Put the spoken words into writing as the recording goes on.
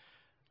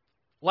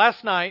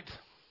Last night,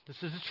 this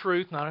is the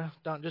truth, not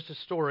just a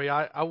story.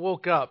 I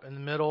woke up in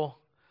the middle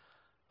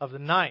of the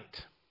night.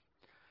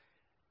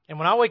 And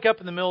when I wake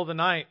up in the middle of the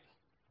night,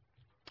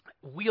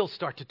 wheels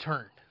start to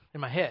turn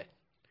in my head.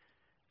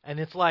 And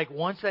it's like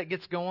once that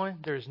gets going,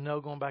 there's no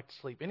going back to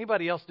sleep.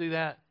 Anybody else do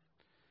that?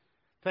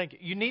 Thank you.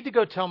 You need to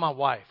go tell my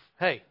wife,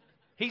 hey,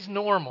 he's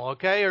normal,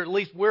 okay? Or at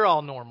least we're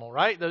all normal,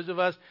 right? Those of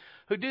us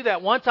who do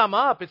that. Once I'm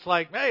up, it's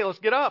like, hey, let's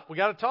get up. We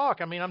got to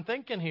talk. I'm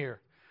thinking here.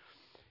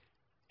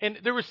 And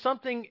there was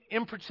something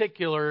in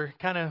particular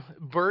kind of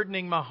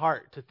burdening my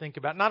heart to think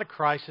about. Not a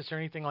crisis or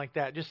anything like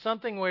that. Just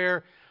something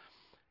where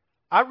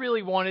I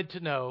really wanted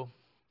to know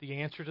the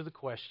answer to the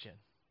question,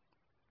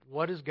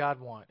 what does God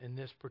want in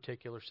this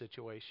particular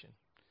situation?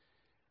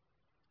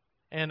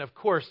 And of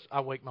course,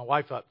 I wake my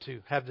wife up to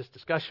have this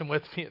discussion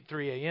with me at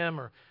 3 a.m.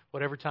 or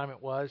whatever time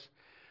it was.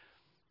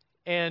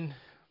 And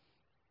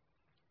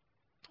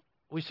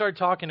we started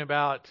talking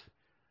about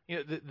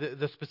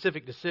the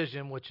specific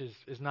decision, which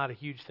is not a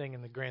huge thing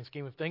in the grand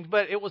scheme of things,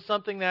 but it was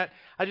something that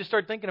I just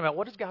started thinking about.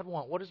 What does God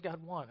want? What does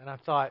God want? And I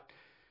thought,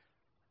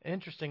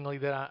 interestingly,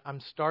 that I'm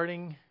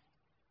starting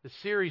the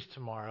series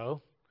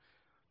tomorrow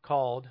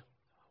called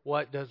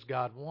What Does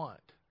God Want?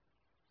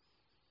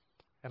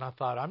 And I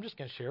thought, I'm just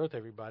going to share with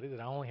everybody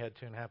that I only had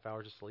 2.5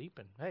 hours of sleep,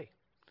 and hey,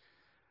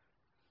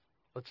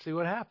 let's see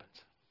what happens.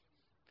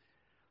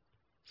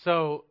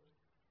 So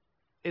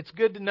it's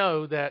good to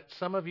know that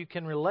some of you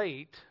can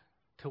relate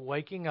to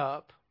waking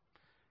up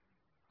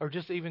or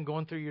just even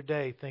going through your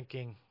day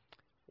thinking,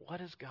 what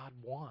does God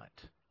want?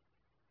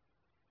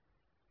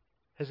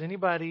 Has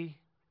anybody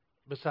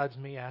besides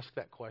me asked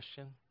that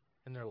question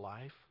in their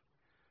life?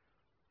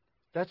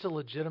 That's a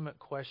legitimate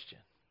question.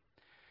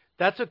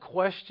 That's a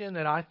question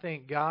that I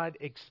think God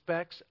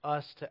expects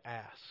us to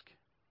ask.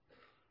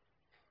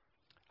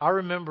 I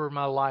remember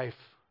my life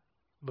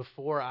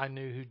before I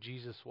knew who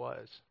Jesus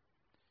was.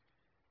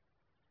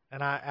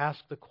 And I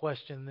asked the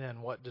question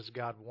then, what does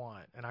God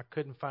want? And I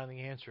couldn't find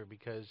the answer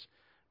because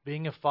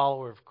being a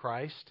follower of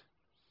Christ,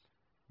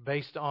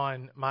 based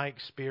on my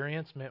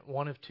experience, meant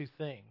one of two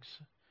things.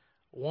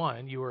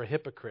 One, you were a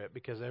hypocrite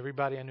because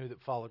everybody I knew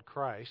that followed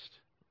Christ,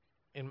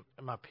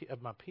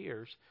 of my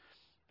peers,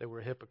 they were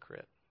a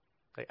hypocrite.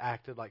 They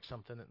acted like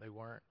something that they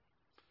weren't.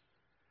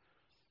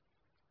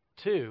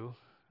 Two,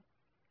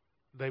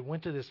 they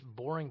went to this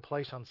boring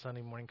place on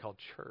Sunday morning called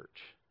church.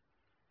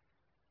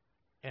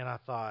 And I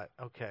thought,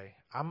 okay,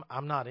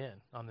 I'm not in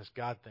on this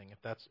God thing.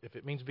 If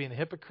it means being a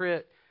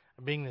hypocrite,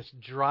 being this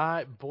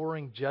dry,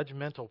 boring,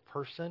 judgmental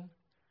person,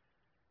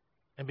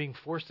 and being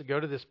forced to go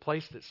to this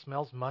place that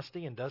smells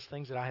musty and does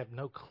things that I have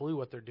no clue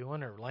what they're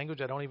doing or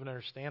language I don't even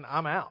understand,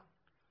 I'm out.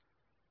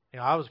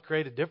 I was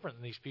created different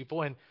than these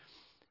people. And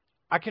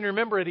I can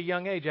remember at a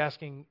young age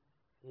asking,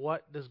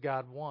 what does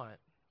God want?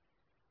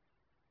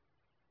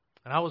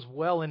 And I was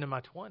well into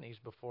my 20s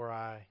before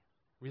I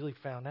really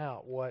found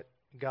out what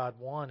God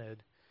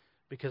wanted,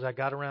 because I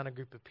got around a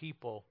group of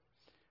people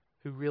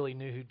who really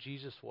knew who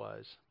Jesus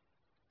was,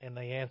 and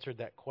they answered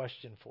that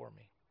question for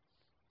me.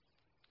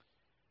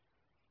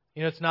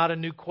 It's not a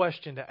new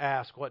question to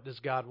ask, what does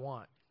God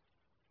want?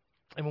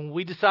 And when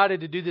we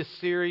decided to do this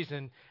series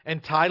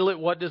and title it,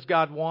 What Does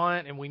God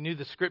Want? And we knew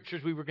the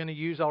scriptures we were going to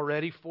use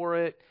already for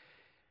it.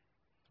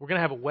 We're going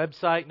to have a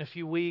website in a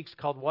few weeks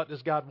called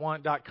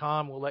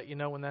whatdoesgodwant.com. We'll let you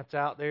know when that's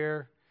out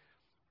there.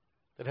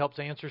 That helps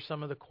answer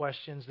some of the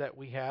questions that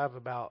we have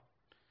about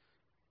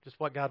just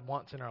what God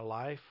wants in our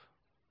life.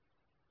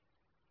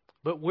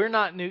 But we're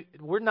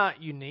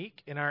not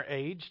unique in our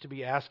age to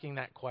be asking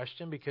that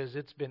question, because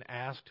it's been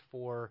asked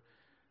for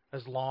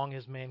as long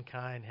as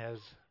mankind has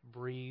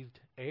breathed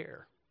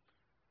air.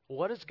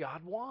 What does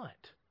God want?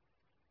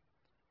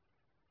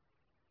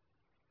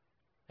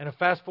 And a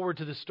fast forward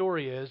to the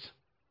story is,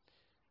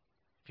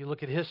 if you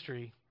look at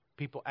history,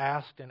 people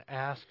asked and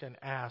asked and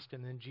asked,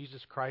 and then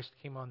Jesus Christ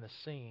came on the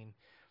scene,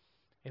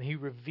 and He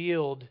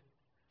revealed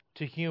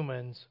to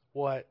humans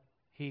what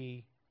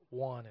He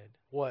wanted,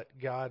 what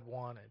God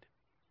wanted.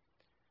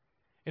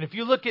 And if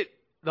you look at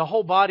the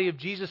whole body of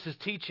Jesus'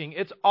 teaching,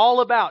 it's all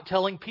about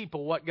telling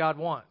people what God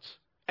wants.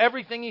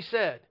 Everything He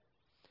said.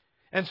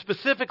 And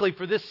specifically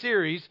for this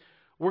series,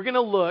 we're going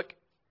to look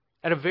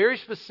at a very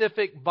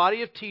specific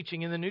body of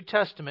teaching in the New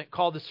Testament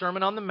called the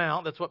Sermon on the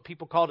Mount. That's what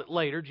people called it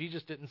later.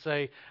 Jesus didn't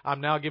say,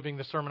 I'm now giving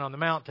the Sermon on the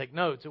Mount, take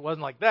notes. It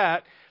wasn't like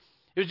that.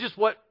 It was just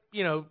what,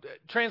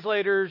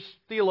 translators,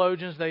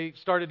 theologians, they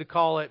started to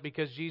call it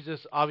because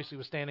Jesus obviously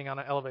was standing on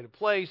an elevated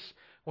place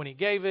when He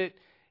gave it.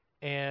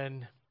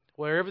 And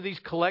wherever these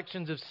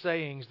collections of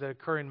sayings that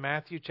occur in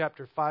Matthew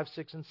chapter 5,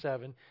 6, and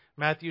 7,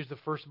 Matthew is the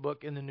first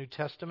book in the New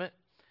Testament.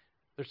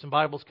 There's some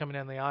Bibles coming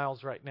down the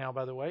aisles right now,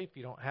 by the way. If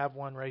you don't have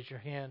one, raise your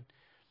hand.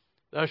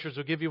 The ushers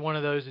will give you one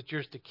of those. It's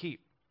yours to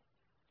keep.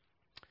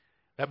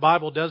 That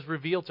Bible does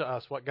reveal to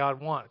us what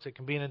God wants. It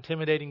can be an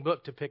intimidating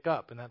book to pick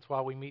up, and that's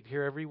why we meet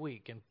here every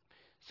week and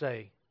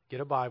say, get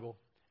a Bible,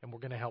 and we're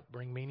going to help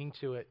bring meaning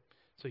to it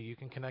so you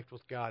can connect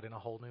with God in a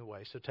whole new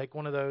way. So take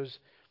one of those,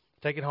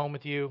 take it home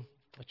with you.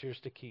 It's yours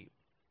to keep.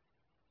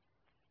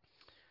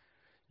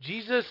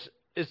 Jesus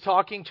is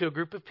talking to a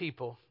group of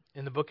people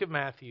in the book of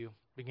Matthew,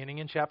 beginning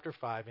in chapter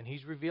 5, and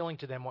he's revealing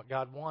to them what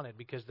God wanted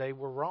because they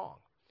were wrong.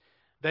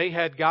 They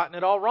had gotten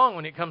it all wrong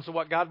when it comes to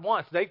what God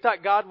wants. They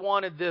thought God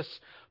wanted this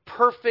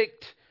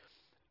perfect,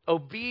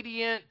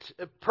 obedient,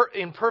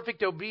 in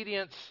perfect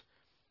obedience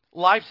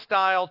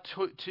lifestyle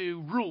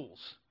to rules.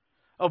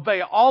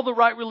 Obey all the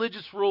right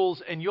religious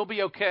rules and you'll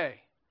be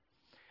okay.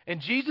 And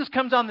Jesus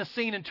comes on the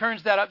scene and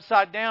turns that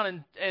upside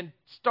down and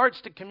starts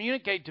to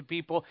communicate to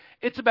people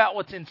it's about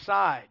what's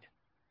inside.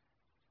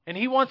 And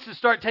He wants to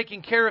start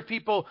taking care of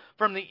people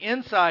from the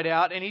inside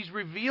out, and He's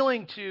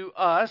revealing to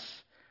us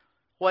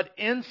what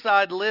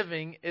inside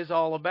living is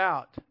all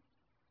about.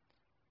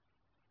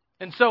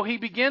 And so He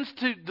begins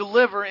to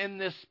deliver in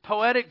this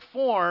poetic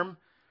form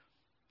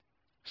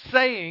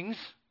sayings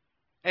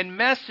and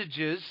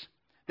messages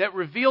that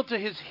reveal to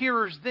His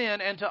hearers then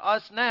and to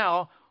us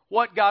now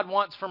what God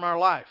wants from our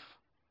life.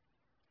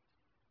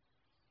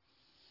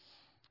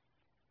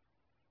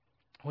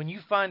 When you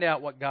find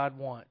out what God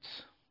wants,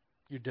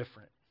 you're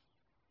different.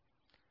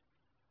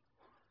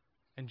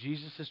 And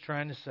Jesus is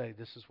trying to say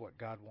this is what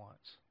God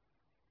wants.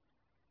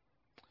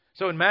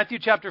 So in Matthew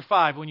chapter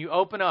 5, when you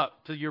open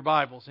up to your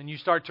Bibles and you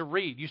start to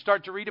read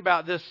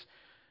about this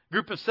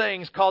group of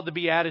sayings called the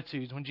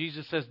Beatitudes, when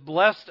Jesus says,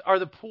 "Blessed are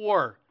the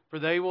poor, for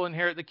they will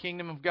inherit the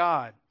kingdom of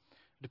God."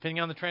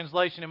 Depending on the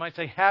translation, it might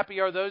say, "Happy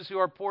are those who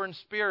are poor in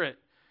spirit,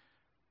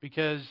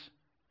 because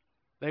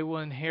they will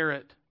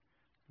inherit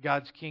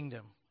God's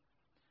kingdom."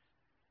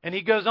 And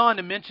He goes on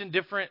to mention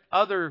different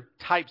other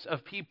types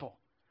of people.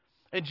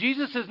 And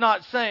Jesus is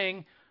not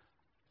saying,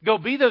 go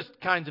be those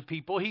kinds of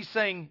people. He's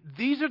saying,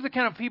 these are the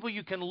kind of people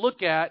you can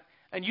look at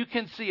and you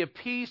can see a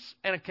peace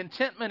and a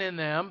contentment in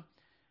them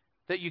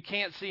that you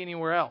can't see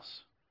anywhere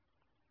else.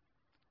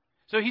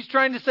 So He's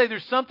trying to say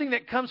there's something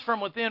that comes from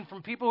within,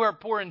 from people who are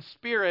poor in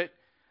spirit,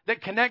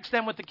 that connects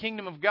them with the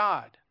kingdom of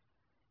God.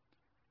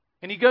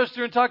 And He goes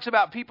through and talks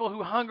about people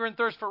who hunger and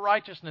thirst for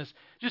righteousness.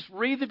 Just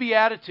read the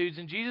Beatitudes,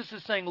 and Jesus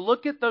is saying,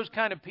 look at those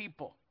kind of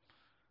people.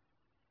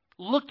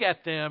 Look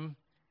at them,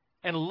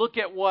 and look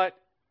at what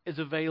is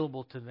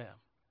available to them.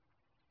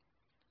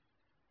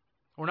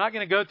 We're not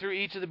going to go through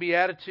each of the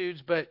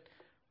Beatitudes, but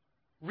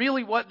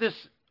really what this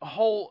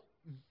whole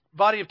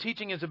body of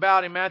teaching is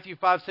about in Matthew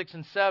 5, 6,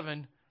 and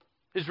 7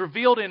 is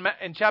revealed in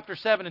chapter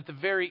 7 at the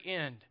very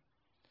end.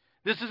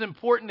 This is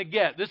important to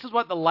get. This is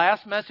what the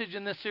last message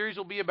in this series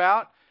will be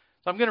about.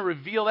 So I'm going to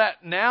reveal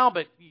that now,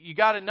 but you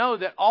got to know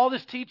that all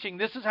this teaching,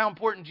 this is how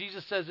important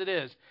Jesus says it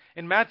is.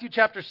 In Matthew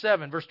chapter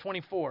 7, verse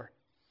 24,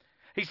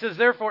 He says,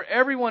 "Therefore,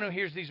 everyone who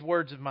hears these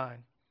words of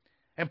mine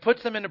and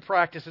puts them into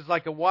practice is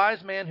like a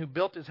wise man who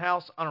built his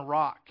house on a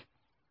rock."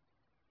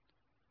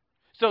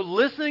 So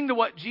listening to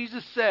what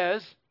Jesus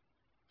says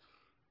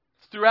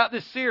throughout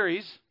this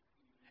series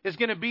is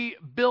going to be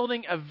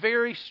building a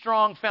very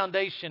strong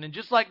foundation. And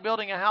just like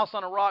building a house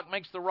on a rock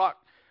makes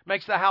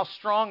the house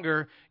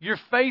stronger, your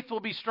faith will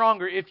be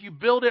stronger if you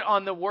build it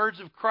on the words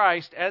of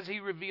Christ as He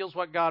reveals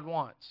what God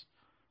wants.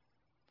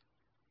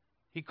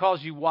 He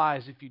calls you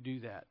wise if you do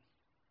that.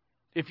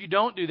 If you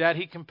don't do that,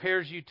 He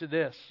compares you to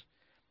this.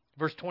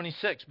 Verse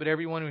 26, "But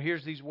everyone who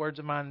hears these words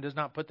of mine and does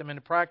not put them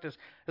into practice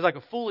is like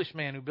a foolish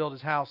man who built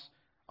his house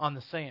on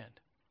the sand."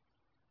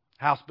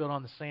 A house built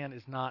on the sand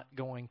is not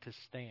going to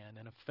stand.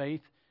 And a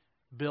faith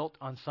built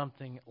on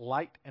something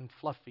light and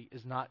fluffy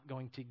is not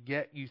going to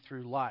get you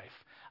through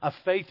life. A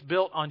faith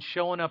built on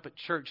showing up at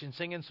church and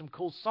singing some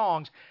cool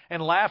songs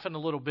and laughing a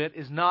little bit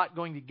is not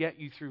going to get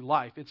you through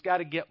life. It's got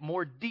to get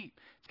more deep.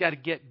 It's got to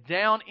get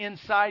down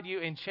inside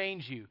you and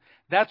change you.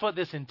 That's what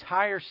this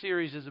entire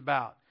series is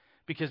about.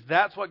 Because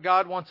that's what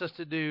God wants us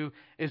to do,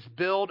 is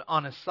build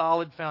on a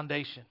solid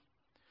foundation.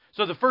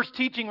 So the first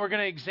teaching we're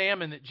going to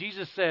examine that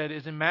Jesus said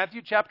is in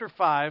Matthew chapter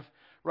 5,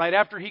 right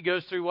after He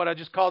goes through what I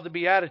just called the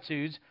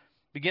Beatitudes.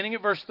 Beginning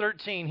at verse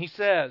 13, He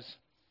says,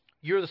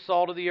 "You're the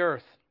salt of the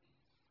earth.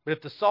 But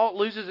if the salt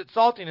loses its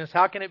saltiness,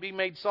 how can it be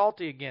made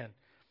salty again?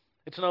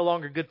 It's no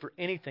longer good for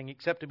anything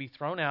except to be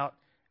thrown out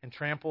and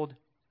trampled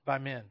by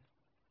men."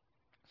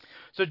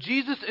 So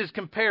Jesus is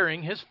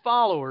comparing His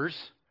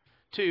followers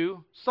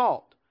to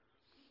salt.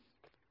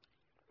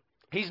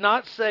 He's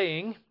not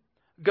saying,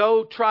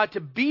 go try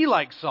to be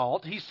like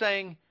salt. He's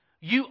saying,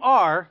 you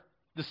are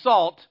the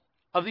salt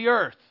of the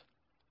earth.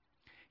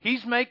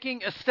 He's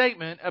making a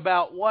statement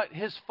about what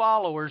His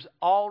followers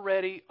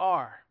already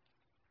are.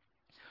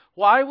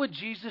 Why would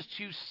Jesus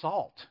choose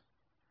salt?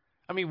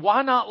 I mean,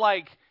 why not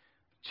like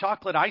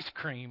chocolate ice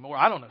cream or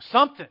I don't know,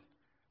 something?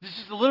 This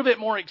is a little bit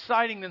more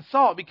exciting than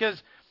salt,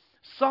 because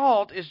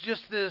salt is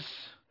just this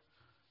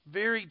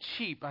very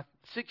cheap,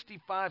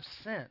 65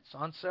 cents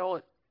on sale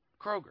at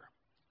Kroger.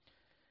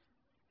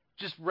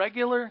 Just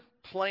regular,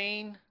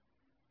 plain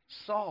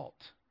salt.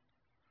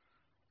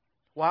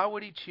 Why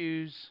would He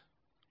choose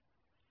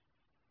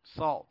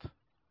salt?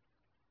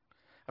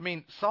 I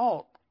mean,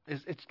 salt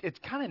it's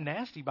kind of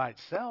nasty by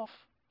itself.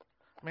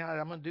 I mean,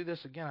 I'm going to do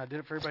this again. I did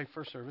it for everybody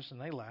first service,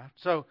 and they laughed.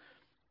 So,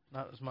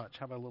 not as much.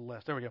 How about a little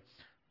less? There we go.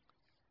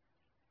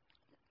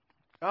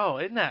 Oh,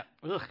 isn't that?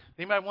 Ugh.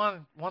 Anybody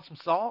want some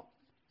salt?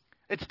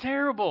 It's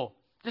terrible.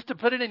 Just to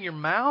put it in your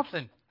mouth,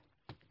 and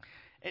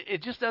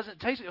it just doesn't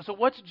taste good. So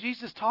what's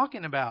Jesus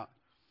talking about?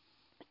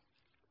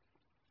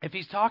 If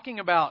he's talking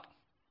about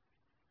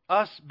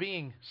us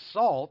being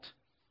salt,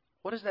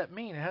 what does that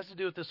mean? It has to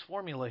do with this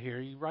formula here.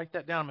 You write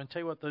that down. I'm going to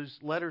tell you what those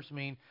letters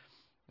mean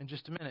in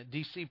just a minute.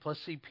 DC plus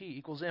CP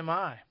equals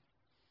MI.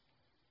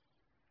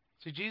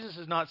 See, Jesus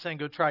is not saying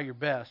go try your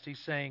best. He's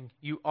saying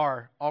you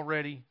are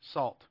already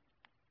salt.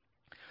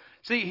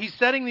 See, he's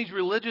setting these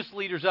religious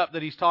leaders up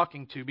that he's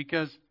talking to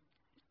because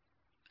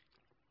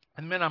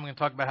in a minute I'm going to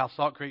talk about how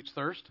salt creates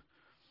thirst.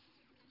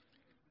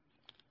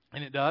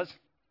 And it does.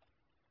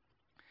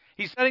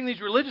 He's setting these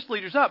religious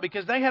leaders up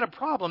because they had a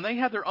problem. They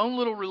had their own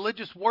little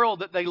religious world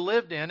that they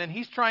lived in. And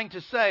he's trying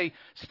to say,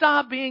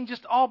 stop being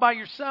just all by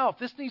yourself.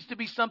 This needs to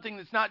be something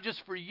that's not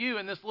just for you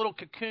in this little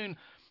cocoon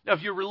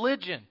of your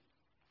religion.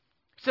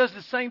 He says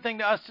the same thing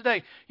to us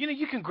today. You know,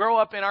 you can grow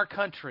up in our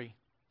country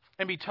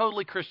and be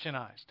totally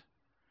Christianized.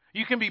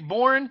 You can be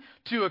born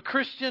to a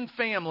Christian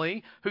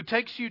family who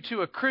takes you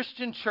to a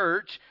Christian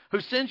church,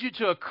 who sends you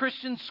to a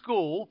Christian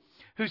school,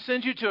 who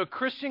sends you to a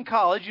Christian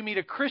college. You meet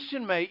a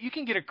Christian mate. You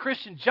can get a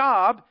Christian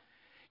job.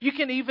 You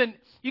can even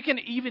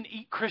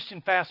eat Christian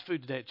fast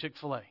food today at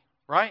Chick-fil-A,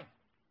 right?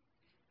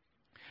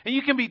 And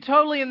you can be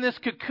totally in this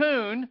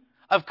cocoon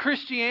of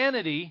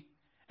Christianity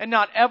and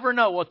not ever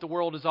know what the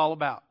world is all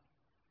about.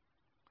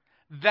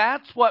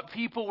 That's what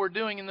people were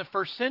doing in the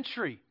first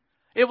century.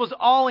 It was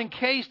all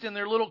encased in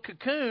their little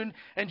cocoon,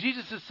 and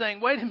Jesus is saying,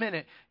 wait a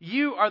minute,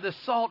 you are the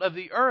salt of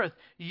the earth.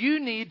 You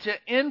need to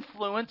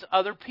influence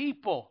other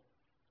people.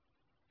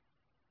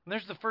 And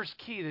there's the first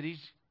key that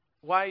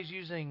why he's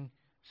using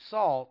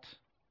salt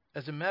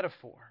as a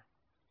metaphor.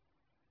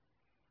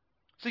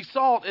 See,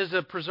 salt is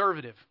a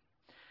preservative.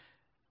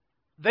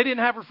 They didn't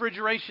have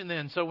refrigeration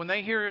then, so when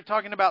they hear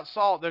talking about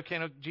salt,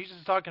 Jesus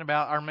is talking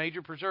about our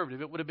major preservative.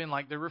 It would have been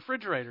like their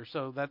refrigerator.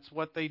 So that's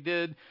what they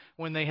did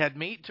when they had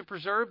meat to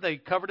preserve. They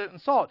covered it in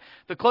salt.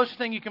 The closest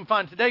thing you can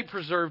find today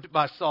preserved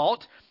by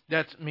salt,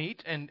 that's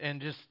meat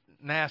and just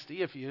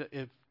nasty if you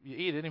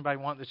eat it. Anybody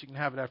want this, you can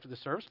have it after the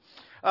service.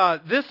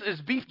 This is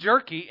beef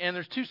jerky, and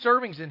there's 2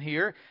 servings in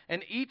here,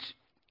 and each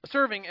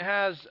serving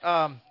has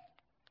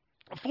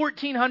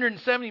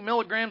 1,470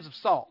 milligrams of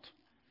salt.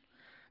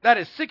 That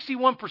is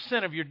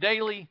 61% of your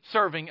daily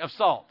serving of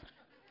salt.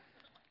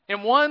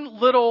 In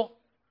one little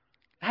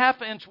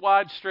half-inch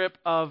wide strip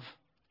of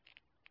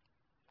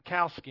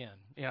cow skin.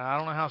 I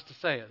don't know how else to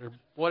say it, or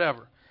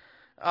whatever.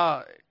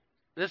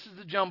 This is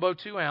the jumbo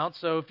 2 ounce,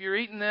 so if you're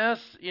eating this,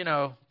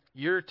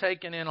 you're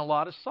taking in a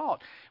lot of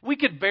salt. We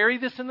could bury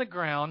this in the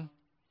ground,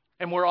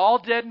 and we're all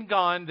dead and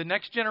gone. The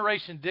next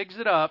generation digs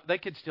it up. They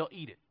could still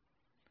eat it.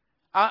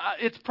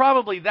 It's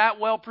probably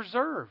that well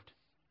preserved.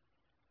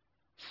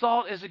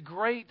 Salt is a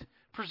great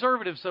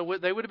preservative. So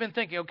they would have been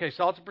thinking, okay,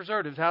 salt's a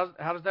preservative. How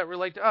does that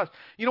relate to us?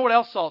 You know what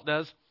else salt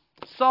does?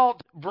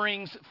 Salt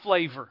brings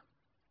flavor.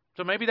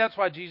 So maybe that's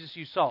why Jesus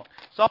used salt.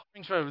 Salt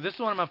brings flavor. This is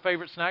one of my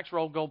favorite snacks,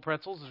 Rolled Gold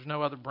pretzels. There's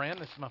no other brand.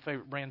 This is my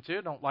favorite brand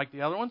too. Don't like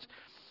the other ones.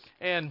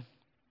 And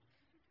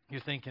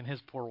you're thinking,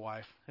 his poor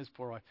wife. It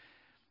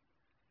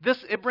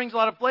brings a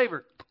lot of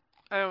flavor.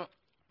 I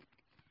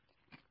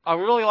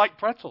really like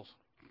pretzels.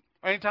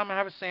 Anytime I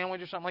have a sandwich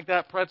or something like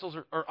that, pretzels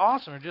are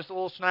awesome. They're just a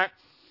little snack.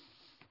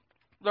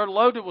 They're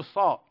loaded with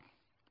salt.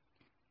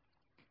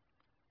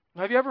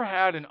 Have you ever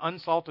had an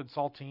unsalted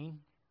saltine?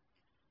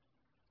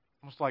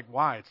 Almost like,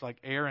 why? It's like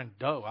air and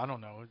dough. I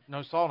don't know.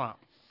 No salt on it.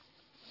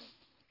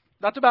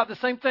 That's about the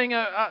same thing.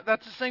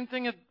 That's the same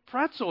thing a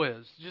pretzel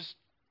is. Just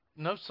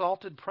no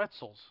salted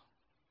pretzels.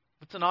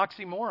 It's an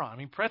oxymoron. I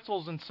mean,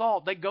 pretzels and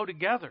salt, they go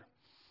together.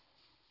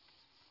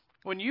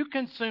 When you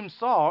consume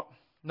salt,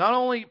 not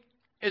only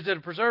is it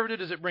a preservative,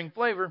 does it bring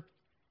flavor,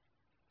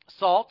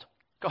 salt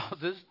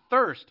causes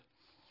thirst.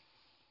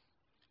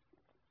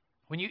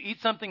 When you eat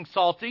something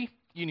salty,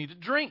 you need to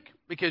drink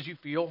because you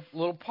feel a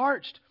little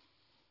parched.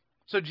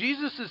 So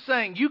Jesus is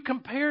saying, you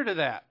compare to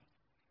that.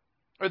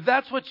 Or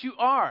that's what you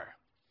are.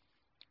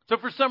 So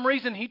for some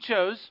reason, he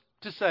chose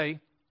to say,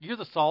 you're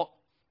the salt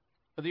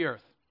of the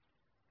earth.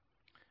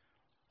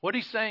 What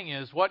he's saying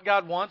is, what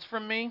God wants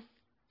from me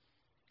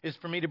is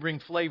for me to bring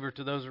flavor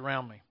to those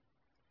around me.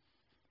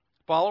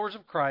 Followers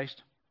of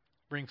Christ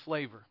bring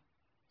flavor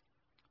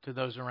to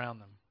those around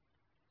them.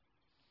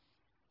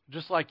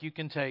 Just like you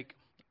can take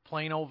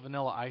plain old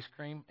vanilla ice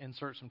cream,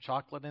 insert some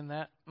chocolate in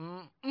that.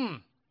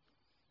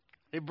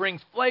 It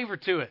brings flavor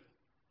to it.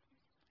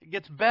 It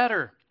gets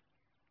better.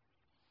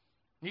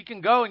 You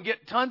can go and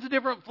get tons of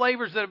different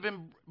flavors that have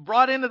been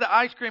brought into the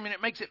ice cream, and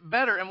it makes it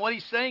better. And what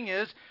he's saying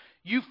is,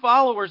 you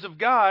followers of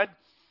God,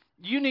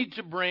 you need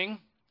to bring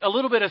a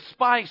little bit of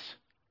spice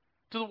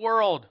to the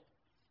world.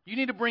 You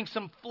need to bring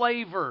some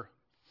flavor.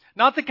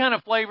 Not the kind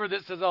of flavor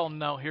that says, oh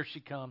no, here she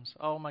comes.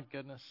 Oh my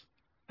goodness.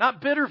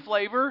 Not bitter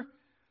flavor.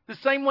 The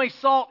same way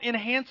salt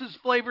enhances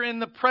flavor in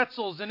the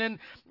pretzels and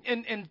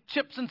in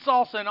chips and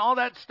salsa and all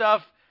that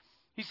stuff.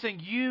 He's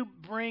saying you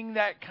bring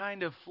that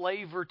kind of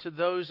flavor to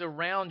those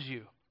around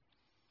you.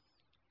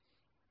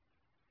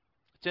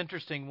 It's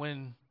interesting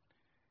when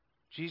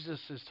Jesus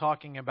is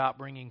talking about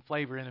bringing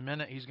flavor. In a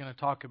minute, he's going to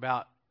talk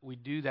about we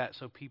do that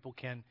so people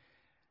can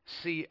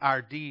see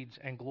our deeds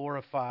and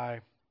glorify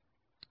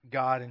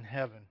God in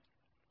heaven.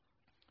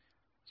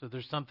 So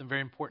there's something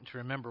very important to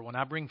remember. When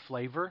I bring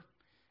flavor,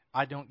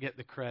 I don't get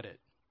the credit.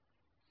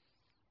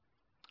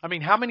 I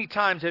mean, how many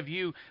times have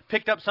you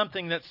picked up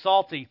something that's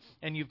salty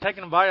and you've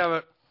taken a bite of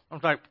it?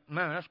 I'm like,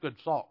 man, that's good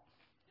salt.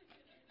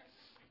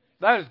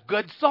 That is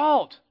good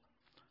salt.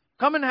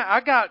 Come and I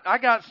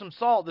got some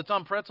salt that's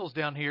on pretzels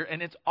down here,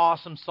 and it's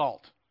awesome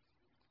salt.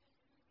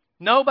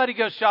 Nobody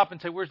goes shopping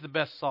and say, where's the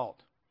best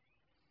salt?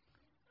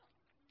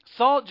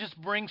 Salt just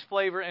brings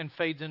flavor and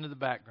fades into the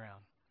background.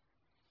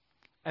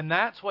 And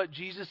that's what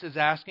Jesus is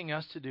asking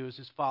us to do as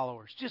His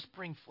followers. Just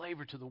bring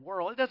flavor to the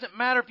world. It doesn't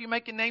matter if you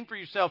make a name for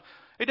yourself.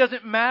 It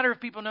doesn't matter if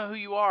people know who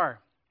you are.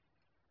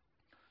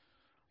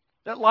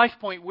 At Life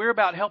Point, we're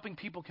about helping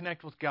people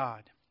connect with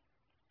God.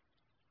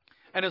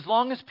 And as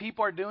long as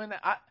people are doing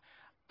that,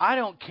 I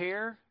don't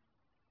care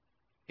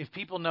if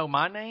people know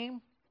my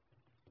name.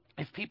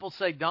 If people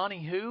say,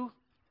 Donnie who?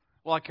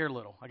 Well, I care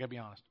little. I got to be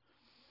honest.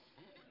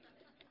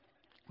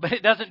 But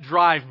it doesn't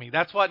drive me.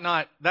 That's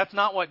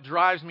not what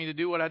drives me to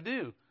do what I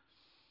do.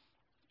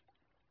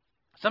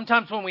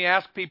 Sometimes when we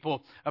ask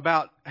people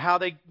about how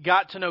they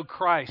got to know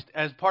Christ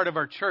as part of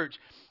our church,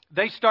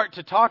 they start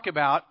to talk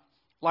about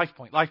Life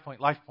Point, Life Point,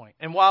 Life Point.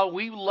 And while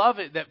we love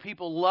it that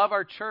people love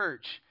our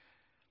church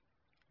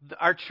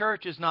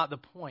is not the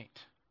point.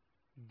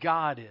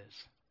 God is.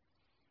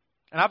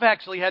 And I've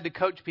actually had to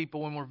coach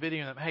people when we're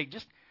videoing them. Hey,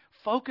 just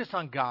focus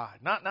on God.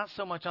 Not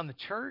so much on the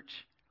church.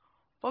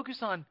 Focus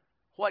on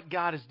what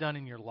God has done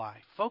in your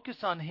life. Focus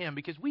on Him,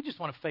 because we just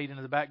want to fade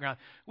into the background.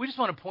 We just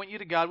want to point you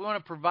to God. We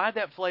want to provide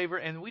that flavor,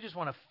 and we just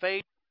want to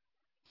fade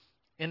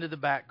into the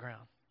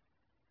background.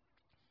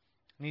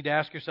 You need to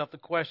ask yourself the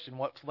question,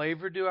 what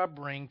flavor do I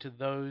bring to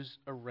those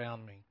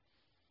around me?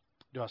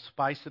 Do I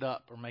spice it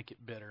up or make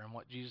it bitter? And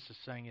what Jesus is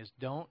saying is,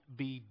 don't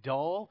be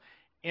dull,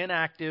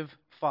 inactive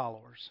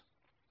followers.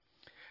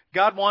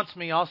 God wants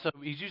me also,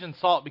 He's using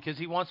salt because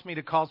He wants me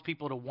to cause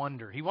people to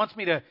wonder. He wants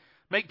me to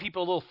make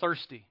people a little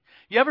thirsty.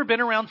 You ever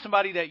been around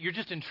somebody that you're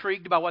just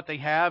intrigued by what they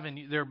have, and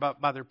they're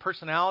by their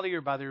personality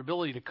or by their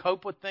ability to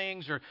cope with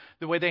things or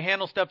the way they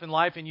handle stuff in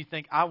life, and you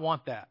think, I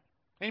want that?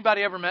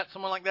 Anybody ever met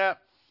someone like that?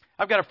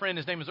 I've got a friend,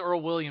 his name is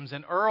Earl Williams,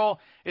 and Earl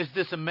is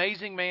this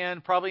amazing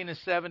man, probably in his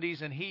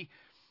 70s, and he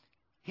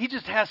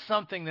just has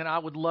something that I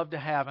would love to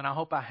have, and I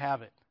hope I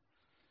have it.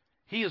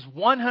 He is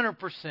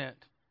 100%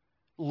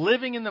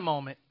 living in the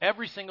moment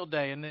every single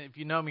day. And if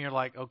you know me, you're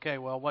like, okay,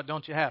 well, what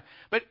don't you have?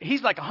 But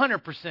he's like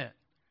 100%.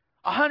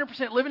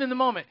 100% living in the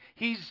moment.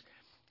 He's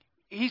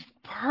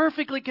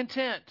perfectly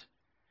content.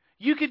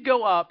 You could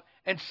go up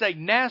and say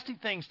nasty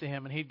things to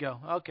him, and he'd go,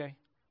 okay.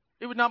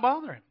 It would not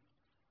bother him.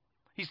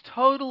 He's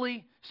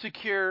totally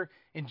secure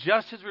in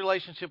just his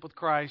relationship with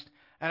Christ,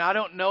 and I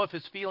don't know if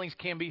his feelings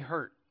can be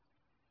hurt.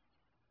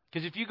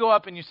 Because if you go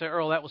up and you say,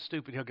 Earl, that was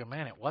stupid, he'll go,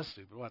 man, it was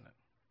stupid, wasn't it?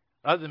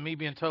 Other than me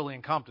being totally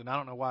incompetent, I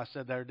don't know why I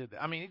said that or did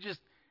that. I mean,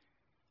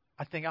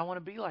 I think I want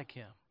to be like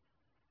him.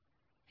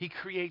 He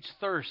creates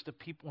thirst of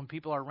people when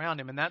people are around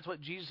him, and that's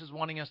what Jesus is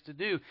wanting us to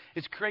do,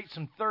 is create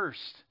some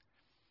thirst.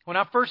 When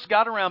I first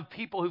got around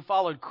people who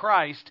followed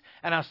Christ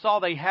and I saw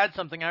they had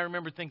something, I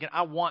remember thinking,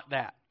 I want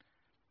that.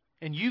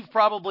 And you've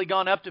probably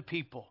gone up to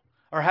people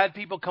or had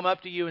people come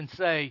up to you and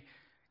say,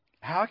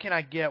 how can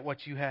I get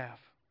what you have?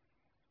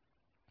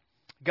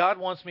 God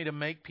wants me to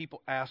make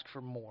people ask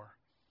for more.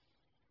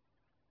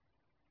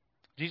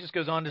 Jesus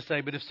goes on to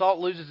say, but if salt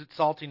loses its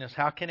saltiness,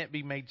 how can it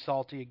be made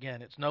salty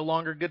again? It's no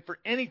longer good for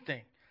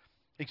anything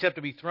except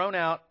to be thrown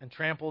out and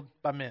trampled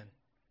by men.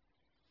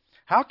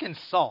 How could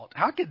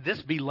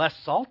this be less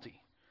salty?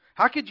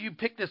 How could you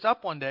pick this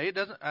up one day?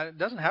 It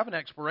doesn't have an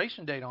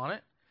expiration date on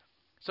it.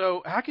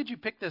 So how could you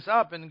pick this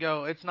up and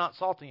go, it's not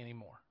salty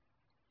anymore?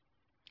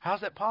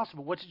 How's that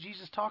possible? What's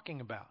Jesus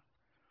talking about?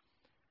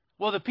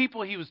 Well, the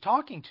people he was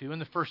talking to in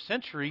the first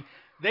century,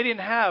 they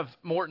didn't have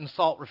Morton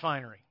Salt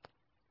Refinery.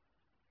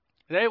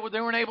 They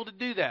weren't able to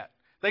do that.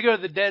 They go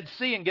to the Dead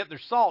Sea and get their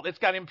salt. It's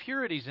got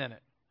impurities in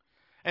it.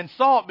 And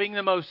salt, being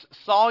the most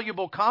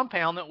soluble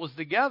compound that was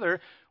together,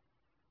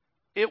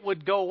 it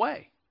would go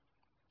away.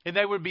 And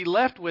they would be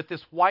left with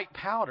this white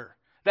powder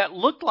that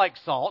looked like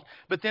salt,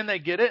 but then they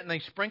get it and they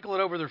sprinkle it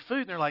over their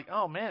food, and they're like,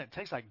 oh man, it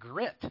tastes like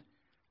grit.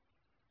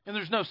 And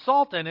there's no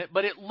salt in it,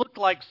 but it looked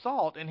like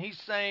salt. And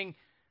he's saying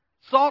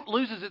salt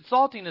loses its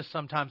saltiness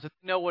sometimes. They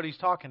know what he's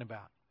talking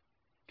about.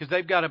 Because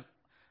they've got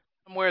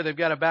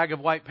a bag of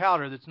white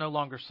powder that's no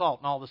longer salt,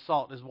 and all the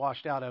salt is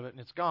washed out of it and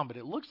it's gone, but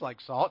it looks like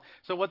salt.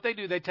 So what they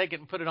do, they take it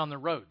and put it on their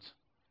roads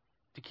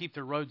to keep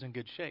their roads in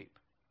good shape.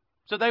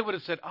 So they would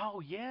have said, oh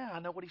yeah, I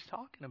know what he's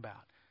talking about.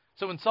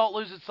 So when salt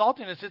loses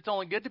saltiness, it's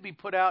only good to be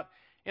put out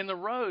in the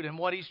road. And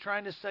what he's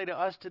trying to say to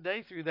us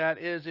today through that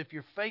is, if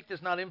your faith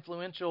is not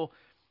influential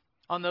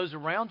on those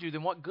around you,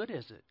 then what good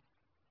is it?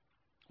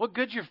 What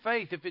good's your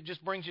faith if it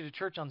just brings you to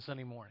church on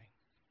Sunday morning?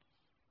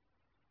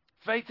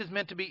 Faith is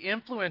meant to be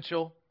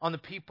influential on the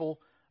people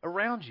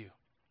around you.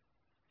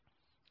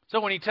 So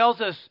when he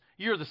tells us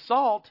you're the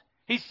salt,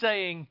 He's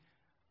saying,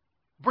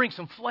 bring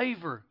some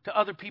flavor to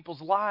other people's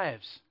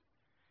lives.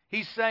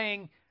 He's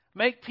saying,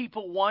 make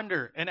people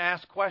wonder and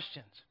ask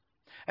questions.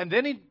 And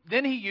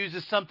then he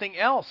uses something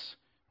else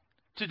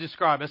to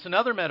describe us,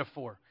 another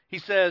metaphor. He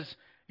says,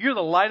 you're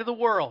the light of the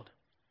world.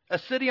 A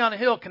city on a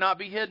hill cannot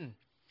be hidden.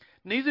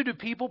 Neither do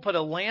people get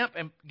a lamp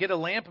and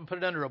put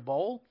it under a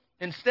bowl.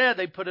 Instead,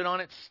 they put it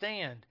on its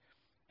stand,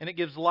 and it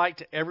gives light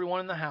to everyone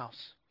in the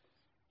house.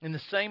 In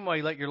the same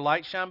way, let your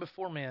light shine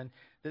before men,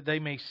 that they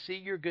may see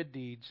your good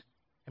deeds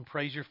and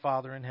praise your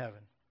Father in heaven.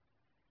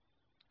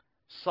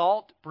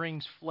 Salt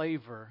brings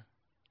flavor.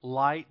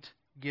 Light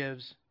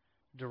gives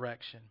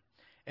direction.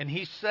 And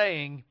he's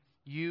saying,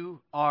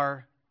 you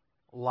are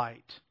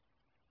light.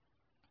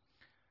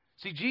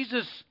 See,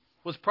 Jesus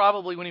was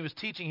probably, when he was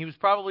teaching, he was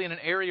probably in an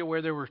area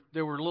where there were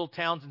little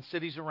towns and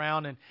cities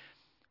around,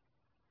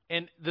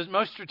 and the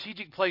most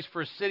strategic place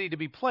for a city to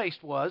be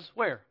placed was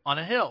where? On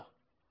a hill.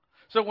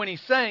 So when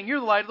he's saying, you're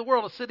the light of the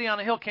world, a city on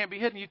a hill can't be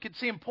hidden, you could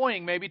see him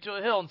pointing maybe to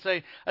a hill and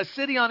say, a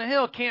city on a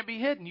hill can't be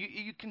hidden.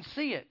 You can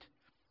see it.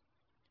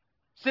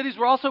 Cities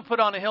were also put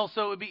on a hill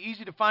so it would be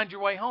easy to find your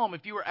way home.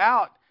 If you were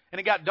out and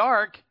it got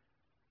dark,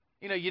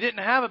 you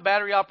didn't have a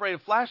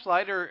battery-operated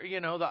flashlight or,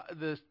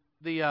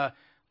 the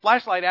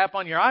flashlight app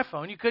on your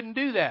iPhone. You couldn't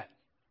do that.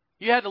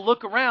 You had to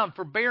look around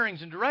for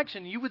bearings and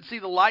direction. You would see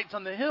the lights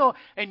on the hill,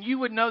 and you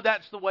would know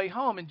that's the way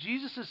home. And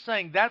Jesus is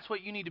saying that's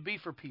what you need to be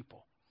for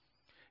people.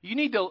 You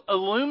need to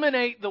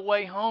illuminate the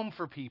way home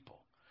for people.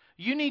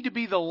 You need to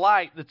be the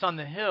light that's on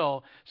the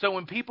hill, so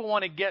when people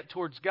want to get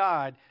towards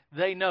God,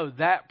 they know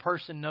that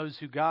person knows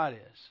who God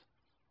is.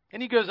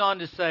 And he goes on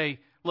to say,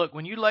 look,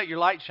 when you let your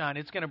light shine,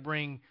 it's going to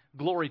bring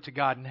glory to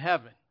God in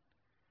heaven.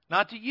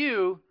 Not to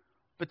you,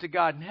 but to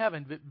God in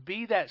heaven. But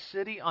be that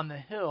city on the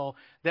hill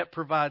that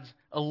provides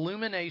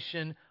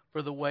illumination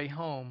for the way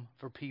home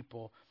for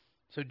people.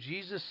 So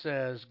Jesus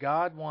says,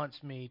 God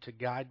wants me to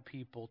guide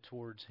people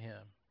towards Him.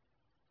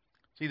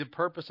 See, the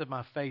purpose of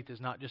my faith is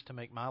not just to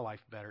make my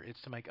life better.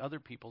 It's to make other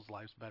people's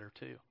lives better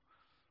too.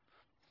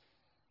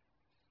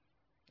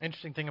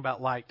 Interesting thing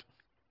about light.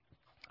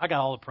 I got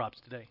all the props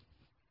today.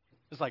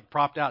 It's like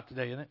propped out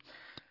today, isn't it?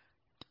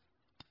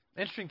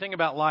 Interesting thing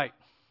about light.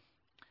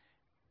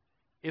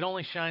 It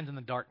only shines in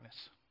the darkness.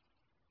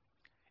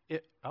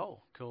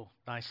 Oh, cool.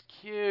 Nice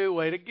cue.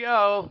 Way to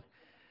go.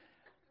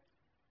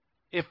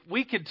 If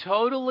we could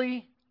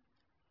totally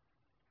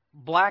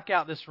black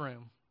out this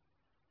room,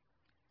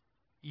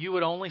 you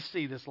would only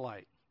see this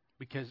light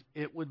because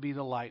it would be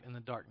the light in the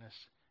darkness.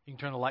 You can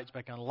turn the lights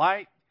back on.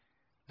 Light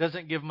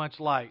doesn't give much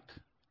light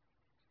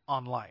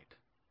on light.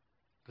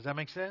 Does that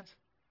make sense?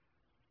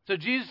 So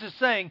Jesus is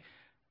saying,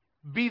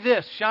 be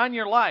this, shine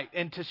your light.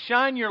 And to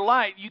shine your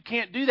light, you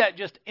can't do that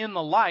just in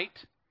the light.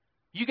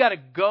 You got to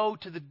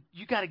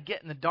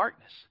get in the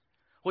darkness,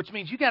 which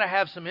means you got to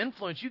have some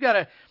influence. You got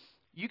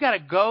to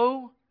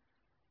go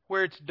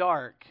where it's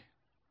dark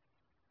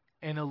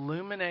and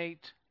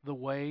illuminate the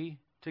way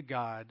to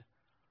God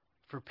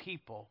for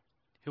people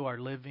who are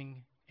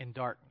living in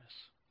darkness.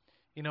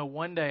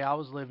 One day I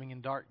was living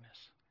in darkness,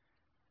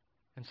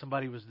 and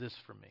somebody was this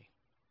for me.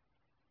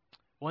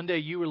 One day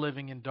you were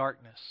living in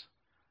darkness,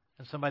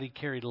 and somebody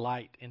carried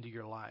light into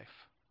your life.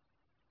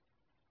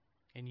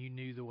 And you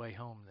knew the way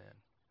home then.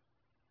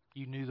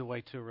 You knew the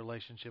way to a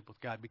relationship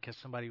with God because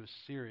somebody was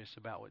serious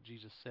about what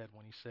Jesus said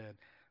when He said,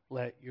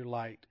 let your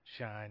light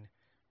shine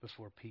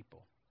before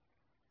people.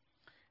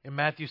 In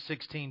Matthew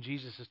 16,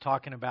 Jesus is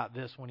talking about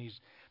this when He's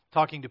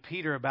talking to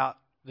Peter about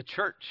the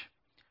church.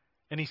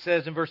 And He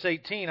says in verse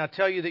 18, I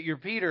tell you that you're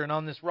Peter, and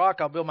on this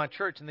rock I'll build my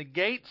church, and the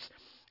gates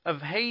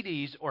of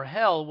Hades or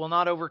hell will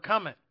not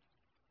overcome it.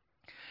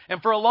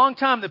 And for a long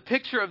time, the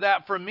picture of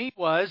that for me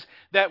was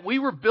that we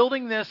were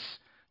building this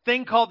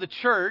thing called the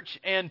church,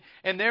 and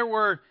there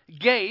were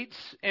gates,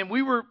 and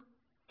we were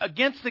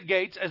against the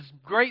gates as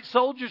great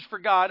soldiers for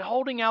God,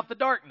 holding out the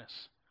darkness.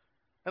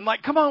 And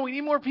come on, we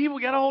need more people.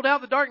 We got to hold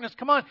out the darkness.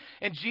 Come on.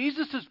 And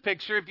Jesus'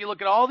 picture, if you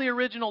look at all the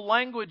original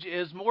language,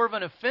 is more of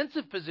an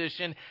offensive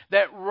position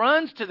that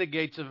runs to the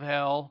gates of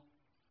hell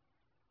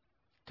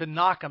to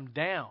knock them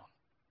down,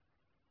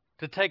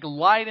 to take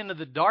light into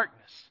the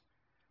darkness.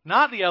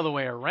 Not the other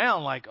way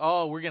around,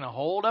 we're going to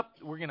hold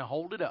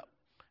it up.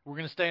 We're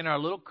going to stay in our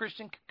little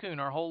Christian cocoon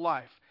our whole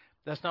life.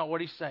 That's not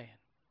what He's saying.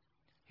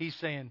 He's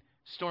saying,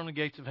 storm the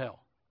gates of hell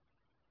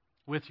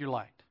with your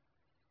light.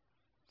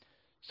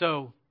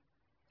 So,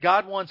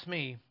 God wants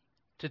me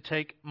to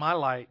take my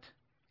light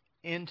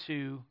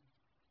into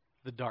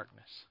the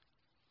darkness.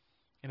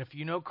 And if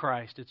you know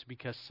Christ, it's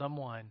because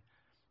someone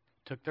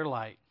took their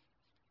light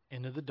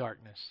into the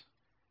darkness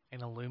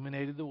and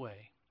illuminated the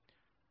way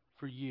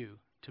for you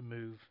to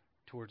move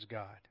towards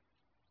God.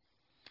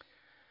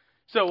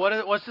 So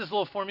what's this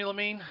little formula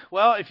mean?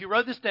 Well, if you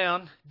wrote this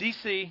down,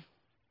 DC,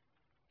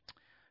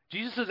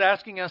 Jesus is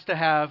asking us to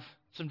have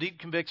some deep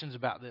convictions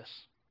about this.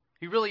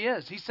 He really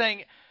is. He's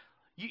saying,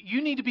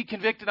 you need to be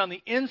convicted on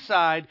the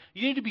inside.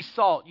 You need to be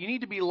salt. You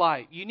need to be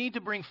light. You need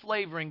to bring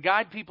flavor and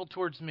guide people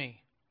towards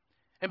me.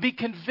 And be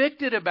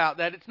convicted about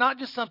that. It's not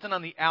just something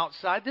on the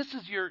outside. This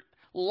is your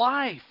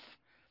life.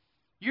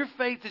 Your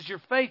faith is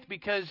your faith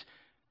because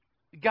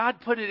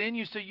God put it in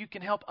you so you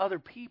can help other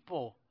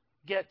people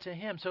get to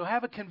Him. So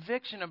have a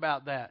conviction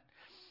about that.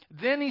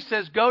 Then He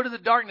says, go to the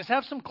darkness.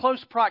 Have some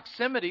close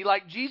proximity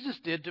like Jesus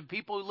did to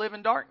people who live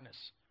in darkness.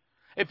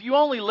 If you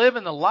only live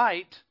in the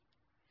light,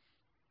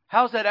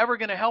 how's that ever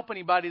going to help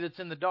anybody that's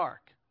in the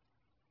dark?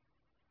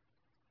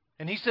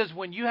 And He says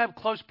when you have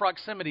close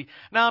proximity.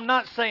 Now, I'm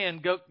not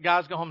saying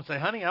guys go home and say,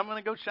 honey, I'm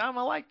going to go shine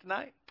my light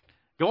tonight.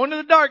 Go into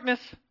the darkness.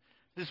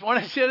 Just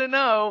wanted you to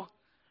know.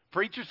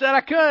 Preacher said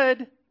I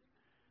could.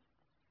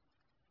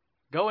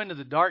 Go into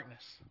the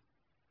darkness.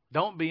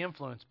 Don't be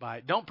influenced by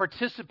it. Don't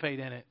participate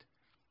in it.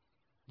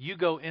 You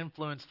go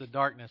influence the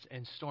darkness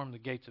and storm the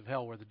gates of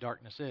hell where the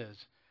darkness is.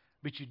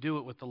 But you do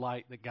it with the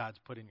light that God's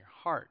put in your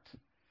heart.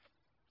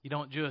 You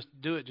don't just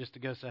do it just to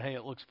go say, hey,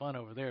 it looks fun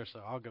over there,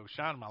 so I'll go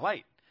shine my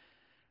light.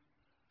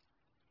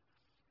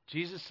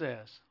 Jesus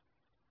says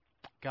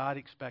God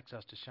expects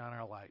us to shine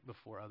our light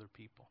before other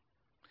people.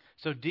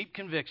 So deep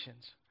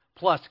convictions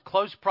plus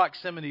close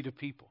proximity to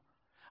people.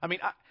 I mean,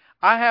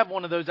 I have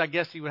one of those, I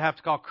guess you would have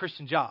to call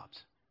Christian jobs.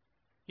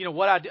 You know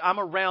what I do? I'm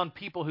around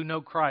people who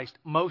know Christ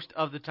most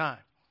of the time.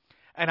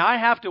 And I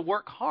have to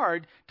work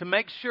hard to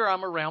make sure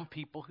I'm around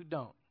people who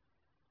don't.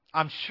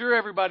 I'm sure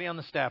everybody on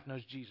the staff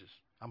knows Jesus.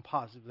 I'm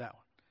positive of that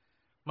one.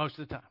 Most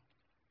of the time.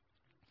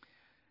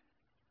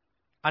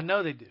 I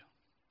know they do.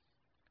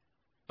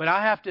 But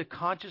I have to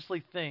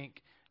consciously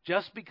think,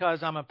 just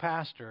because I'm a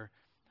pastor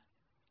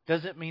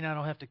doesn't mean I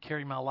don't have to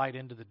carry my light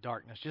into the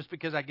darkness. Just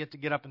because I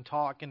get up and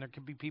talk and there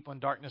could be people in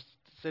darkness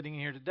sitting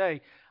here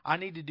today, I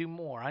need to do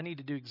more. I need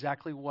to do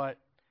exactly what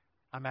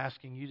I'm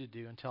asking you to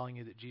do and telling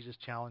you that Jesus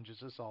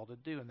challenges us all to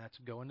do, and that's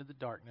go into the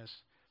darkness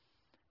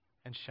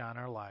and shine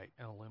our light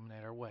and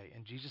illuminate our way.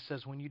 And Jesus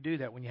says when you do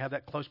that, when you have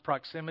that close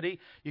proximity,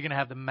 you're going to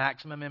have the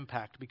maximum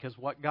impact, because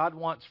what God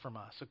wants from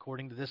us,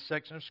 according to this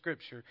section of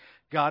Scripture,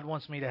 God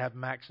wants me to have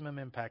maximum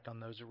impact on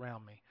those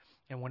around me.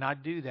 And when I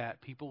do that,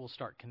 people will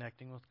start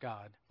connecting with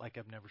God like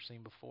I've never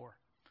seen before.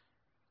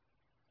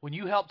 When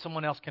you help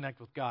someone else connect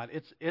with God,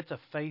 it's a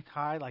faith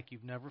high like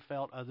you've never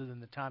felt other than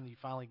the time that you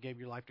finally gave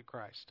your life to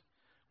Christ.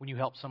 When you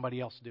help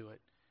somebody else do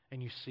it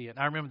and you see it. And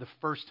I remember the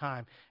first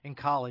time in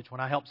college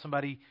when I helped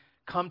somebody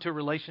come to a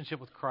relationship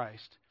with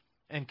Christ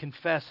and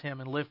confess Him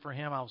and live for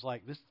Him, I was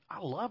like, I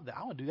love that.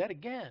 I want to do that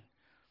again.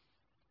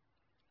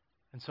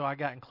 And so I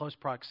got in close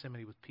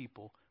proximity with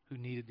people who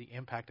needed the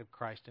impact of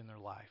Christ in their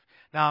life.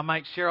 Now, I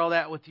might share all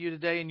that with you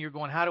today, and you're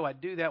going, how do I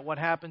do that? What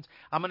happens?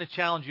 I'm going to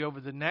challenge you over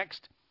the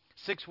next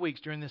 6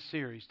 weeks during this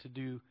series to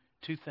do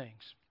two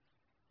things.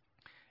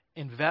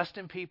 Invest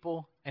in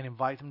people and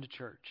invite them to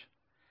church.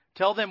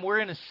 Tell them we're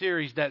in a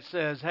series that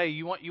says, hey,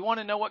 you want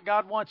to know what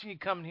God wants? You need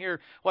to come and hear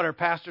what our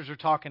pastors are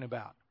talking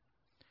about.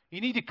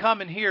 You need to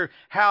come and hear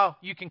how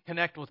you can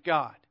connect with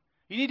God.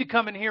 You need to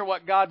come and hear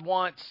what God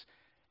wants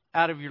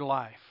out of your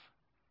life.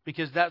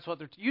 Because that's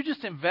what you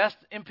just invest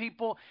in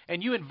people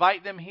and you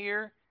invite them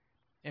here,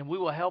 and we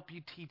will help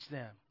you teach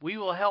them. We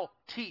will help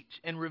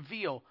teach and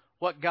reveal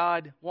what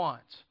God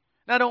wants.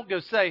 Now don't go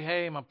say,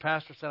 hey, my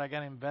pastor said I got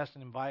to invest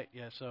and invite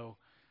you, so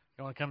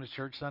you want to come to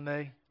church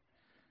Sunday?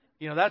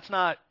 That's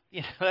not,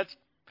 that's,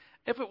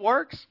 if it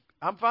works,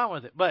 I'm fine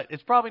with it. But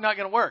it's probably not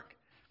going to work.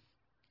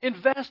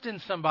 Invest in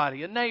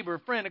somebody, a neighbor, a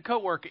friend, a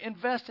coworker.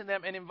 Invest in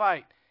them and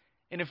invite.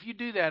 And if you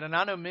do that, and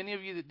I know many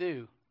of you that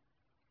do,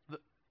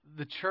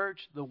 the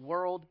church, the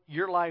world,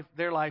 your life,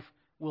 their life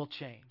will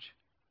change.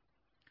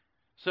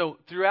 So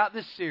throughout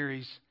this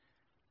series,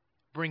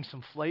 bring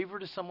some flavor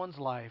to someone's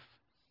life,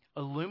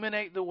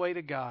 illuminate the way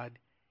to God,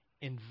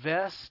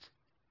 invest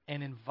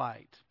and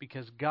invite,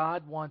 because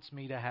God wants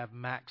me to have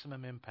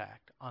maximum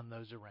impact on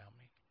those around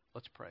me.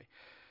 Let's pray.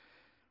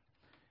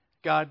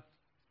 God,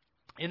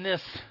 in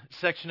this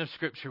section of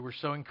Scripture, we're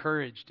so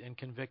encouraged and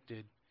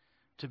convicted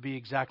to be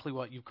exactly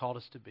what you've called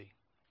us to be.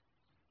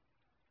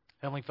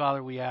 Heavenly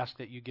Father, we ask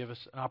that you give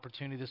us an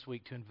opportunity this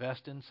week to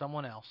invest in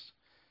someone else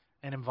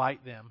and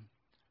invite them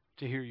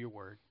to hear your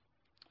word.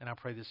 And I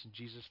pray this in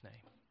Jesus' name.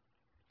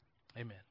 Amen.